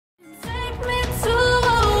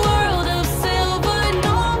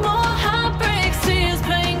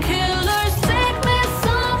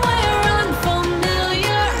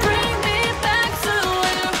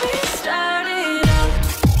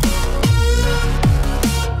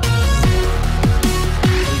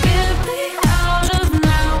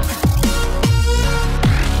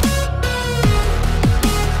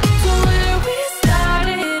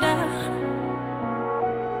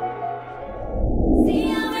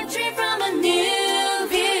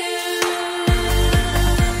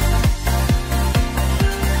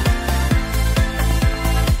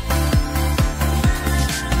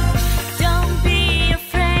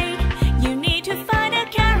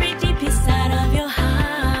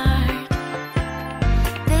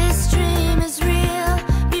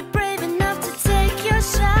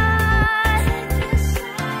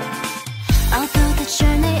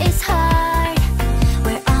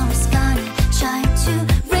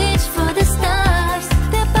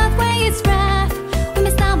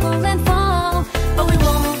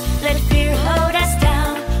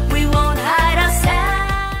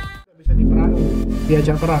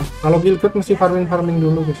diajak perang. Kalau guild mesti farming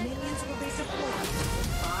dulu guys.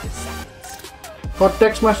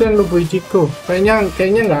 Kodex masih yang Nubia Ichigo.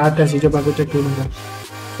 Kayaknya nggak ada sih, coba aku cek dulu kan.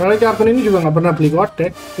 Soalnya akun ini juga nggak pernah beli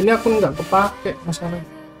kodex. Ini akun nggak kepake masalahnya.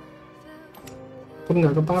 Akun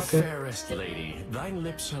nggak kepake.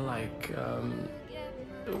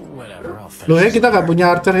 Loh ya, kita nggak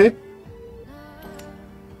punya archer ya.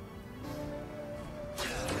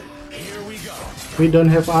 We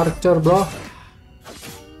don't have archer bro.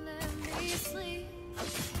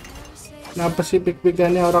 Kenapa sih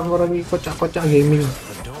pik-pikannya orang-orang ini kocak-kocak gaming?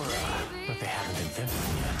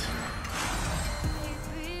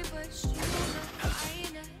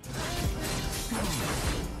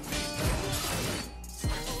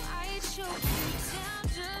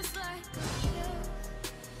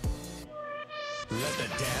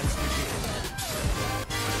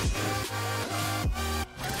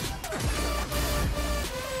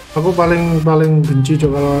 Aku paling benci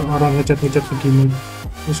coba kalau orang ngechat begini.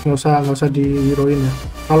 Terus nggak usah di-heroin ya.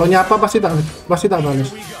 Kalau nyapa pasti tak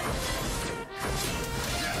balas.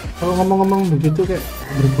 Kalau ngomong-ngomong begitu kayak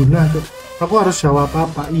berguna tuh. Aku harus jawab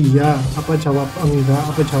apa? Iya, apa jawab enggak,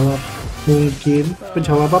 apa jawab mungkin, apa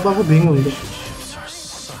jawab apa, aku bingung tuh.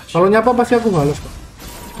 Kalau nyapa pasti aku balas kok.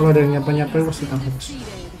 Kalau ada yang nyapa pasti tak balas.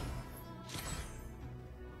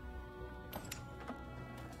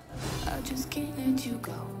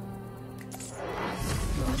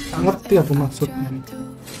 Tak ngerti apa maksudnya.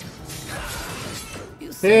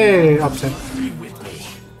 Upset.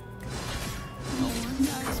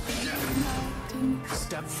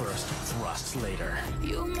 Step first, thrust later.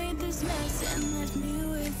 You made this mess and left me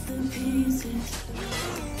with the pieces.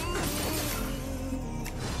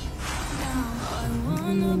 Now I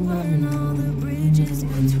wanna burn all the bridges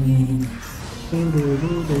between us.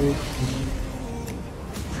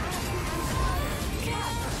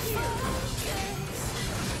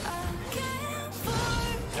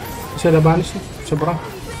 Bisa ada banis nih, bisa perang.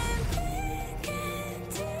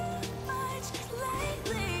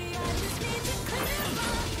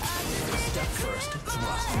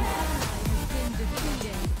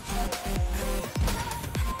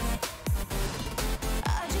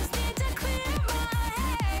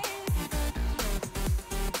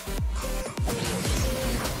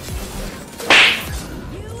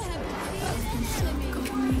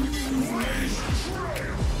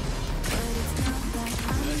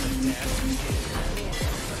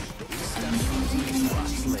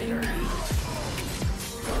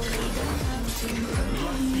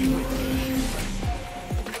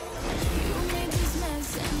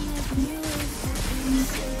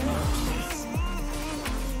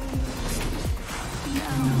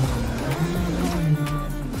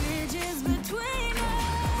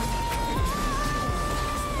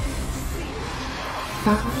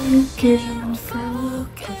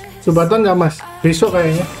 Subatan nggak mas? Besok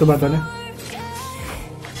kayaknya subatannya.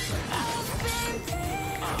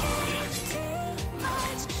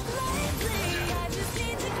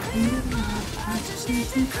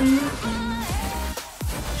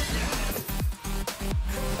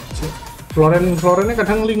 Florennya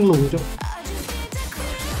kadang linglung cok.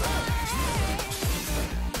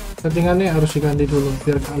 Settingannya harus diganti dulu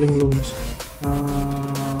biar gak linglung.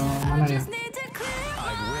 Mana ya?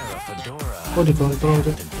 Oh dikontrol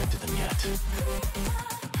cok.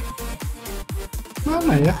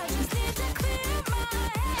 Mana ya?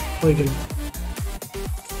 Oh ini.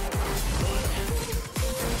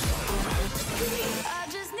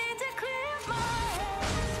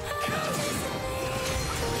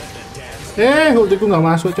 Ultiku nggak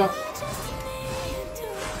masuk cok.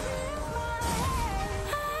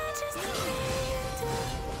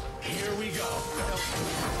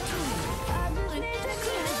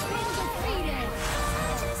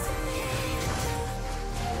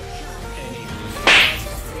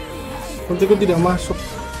 Ultiku tidak masuk,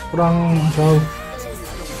 kurang jauh.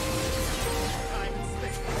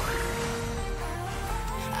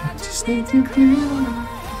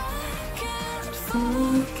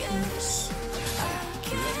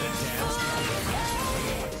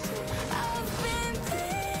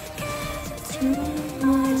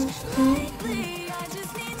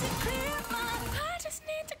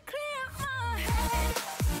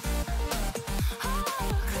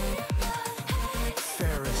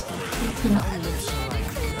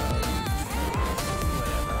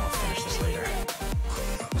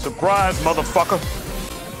 Surprise, motherfucker!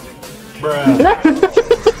 Bruh.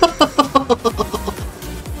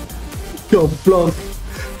 Goblok.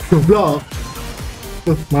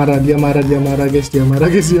 Marah guys.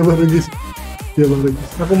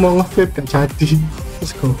 Aku mau nge-vape gak jadi.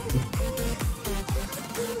 Terus goblok.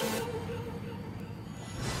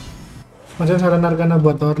 Macam saran Arcana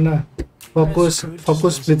buat Torna.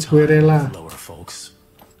 Fokus Blitz gue rela. Lower folks.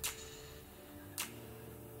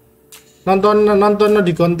 Nonton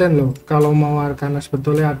di konten loh. Kalau mau Arcana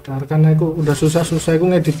sebetulnya ada. Arcana itu udah susah-susah. Itu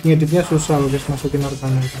ngeditnya susah loh guys, masukin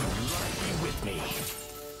Arcana itu.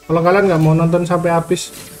 Kalau kalian nggak mau nonton sampai habis,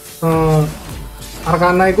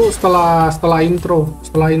 Arcana itu setelah intro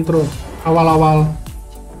awal-awal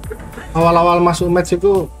masuk match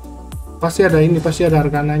itu pasti ada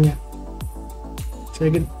Arcananya.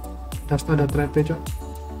 Saya ingin ada trap-nya, cok.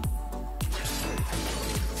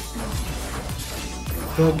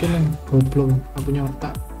 Oke nih, goblok, gak punya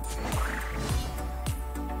otak.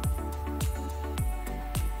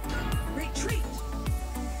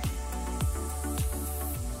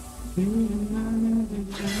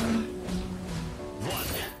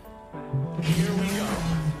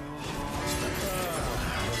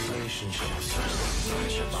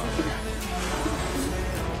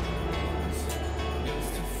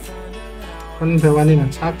 Kan bawani nah,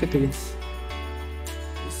 sakit ini.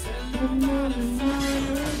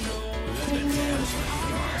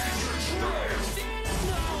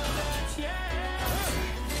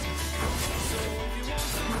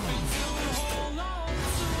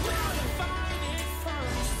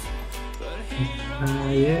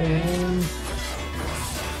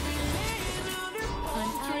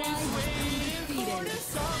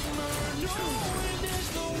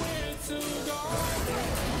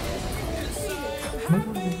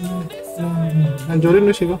 Hancurin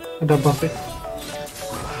wis iku, ada buff-nya.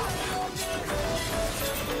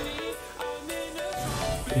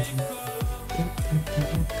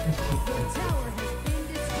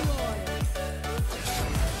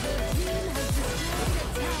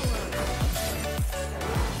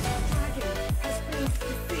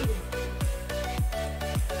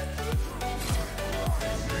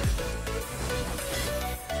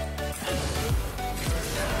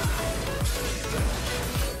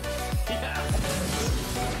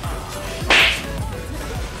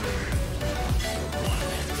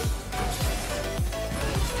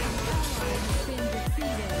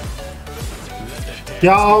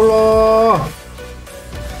 Ya Allah.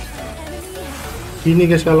 Gini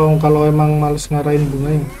guys, kalau emang males ngarahin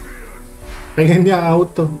bunganya, pengennya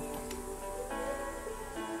auto.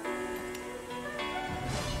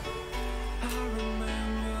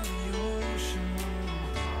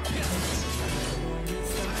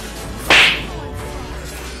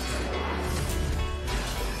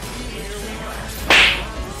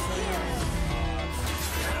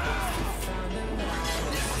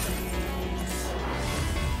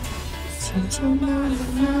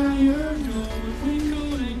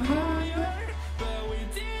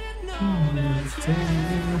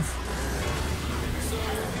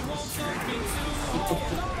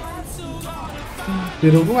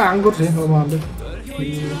 Biruku nganggur sih kalau mau ambil.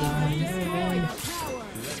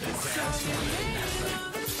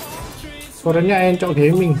 Florennya encok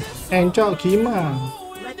gaming, encok gimana?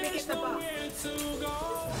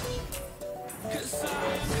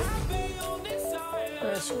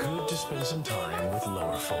 It's good to spend some time with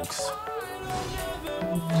lower folks.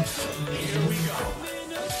 Here we go.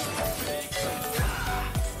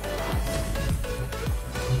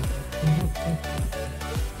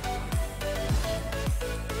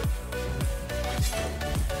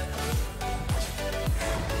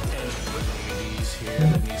 Ladies here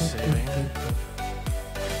to be saving.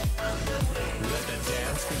 Let the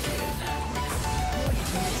dance begin.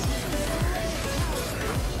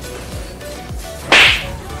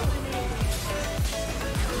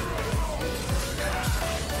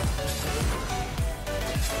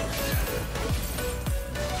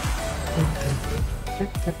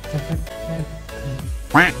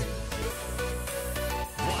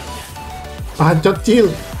 Bacot cil,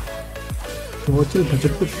 bocil bacot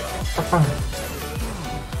tuh apa?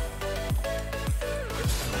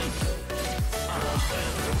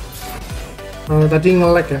 Tadi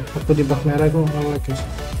nge-lag ya, waktu di buff merah itu nge-lag guys.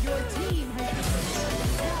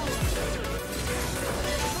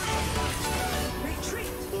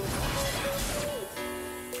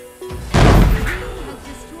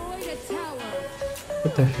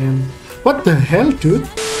 What the hell? What the hell, dude?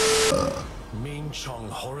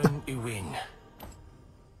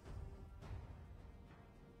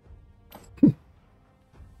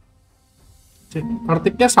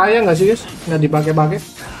 Artiknya sayang nggak sih guys? Nggak dipakai-pakai.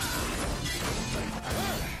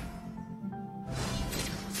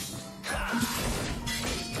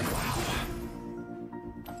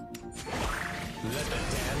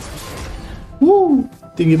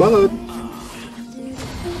 Tinggi banget.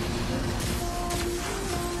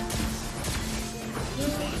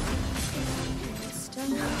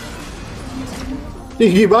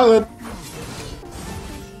 Tinggi banget.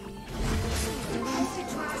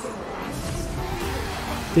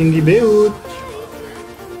 Tinggi beut.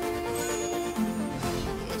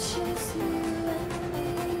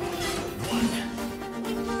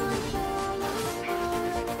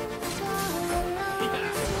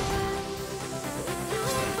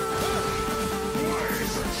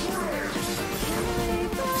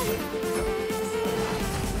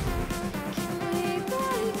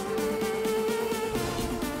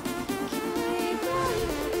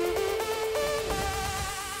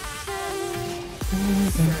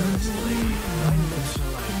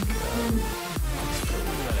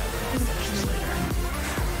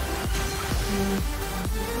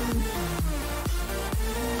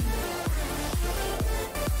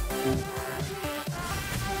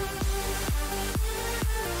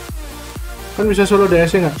 Kan bisa solo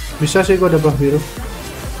DS nggak? Bisa sih, gua ada buff biru.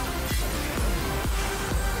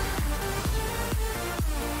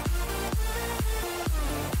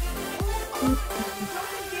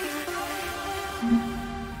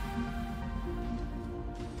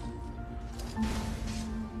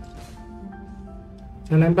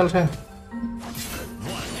 Jangan nempel saya.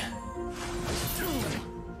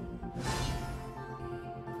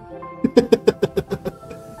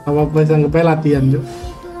 Apa-apa bisa ngepe latihan juga.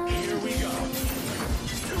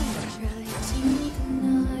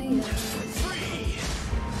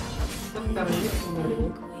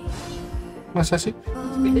 Masa sih?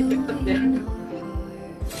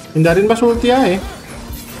 Hindarin pas ulti aja.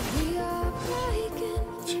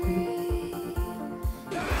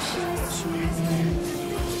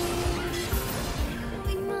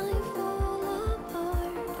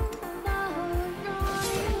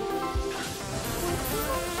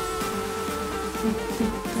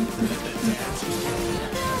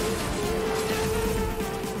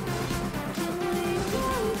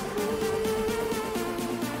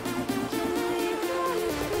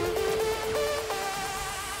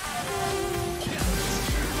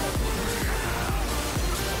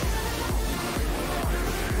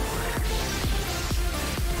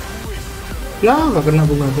 Ya, gak kena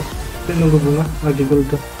bunga tuh. Saya nunggu bunga lagi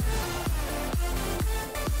cooldown.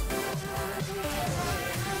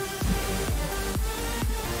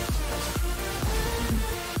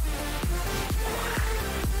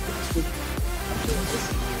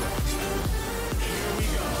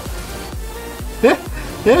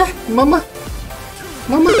 Mama.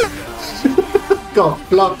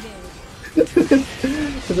 Goblok.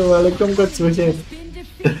 Assalamualaikum coach Bosep.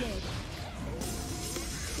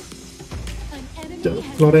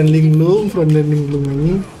 Floren Linglung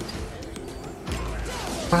ini.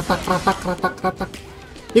 Ratak.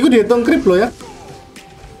 Iku dihitung creep lo ya.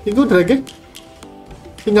 Iku drag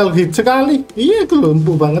tinggal hit sekali. Iya, itu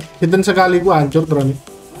lumpuh banget. Hitin sekali ku hancur drone.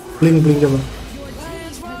 Blink coba.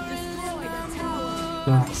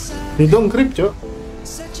 Nah, hitung creep, Cok.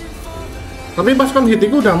 Tapi pas kon hit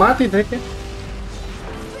iku udah mati drag.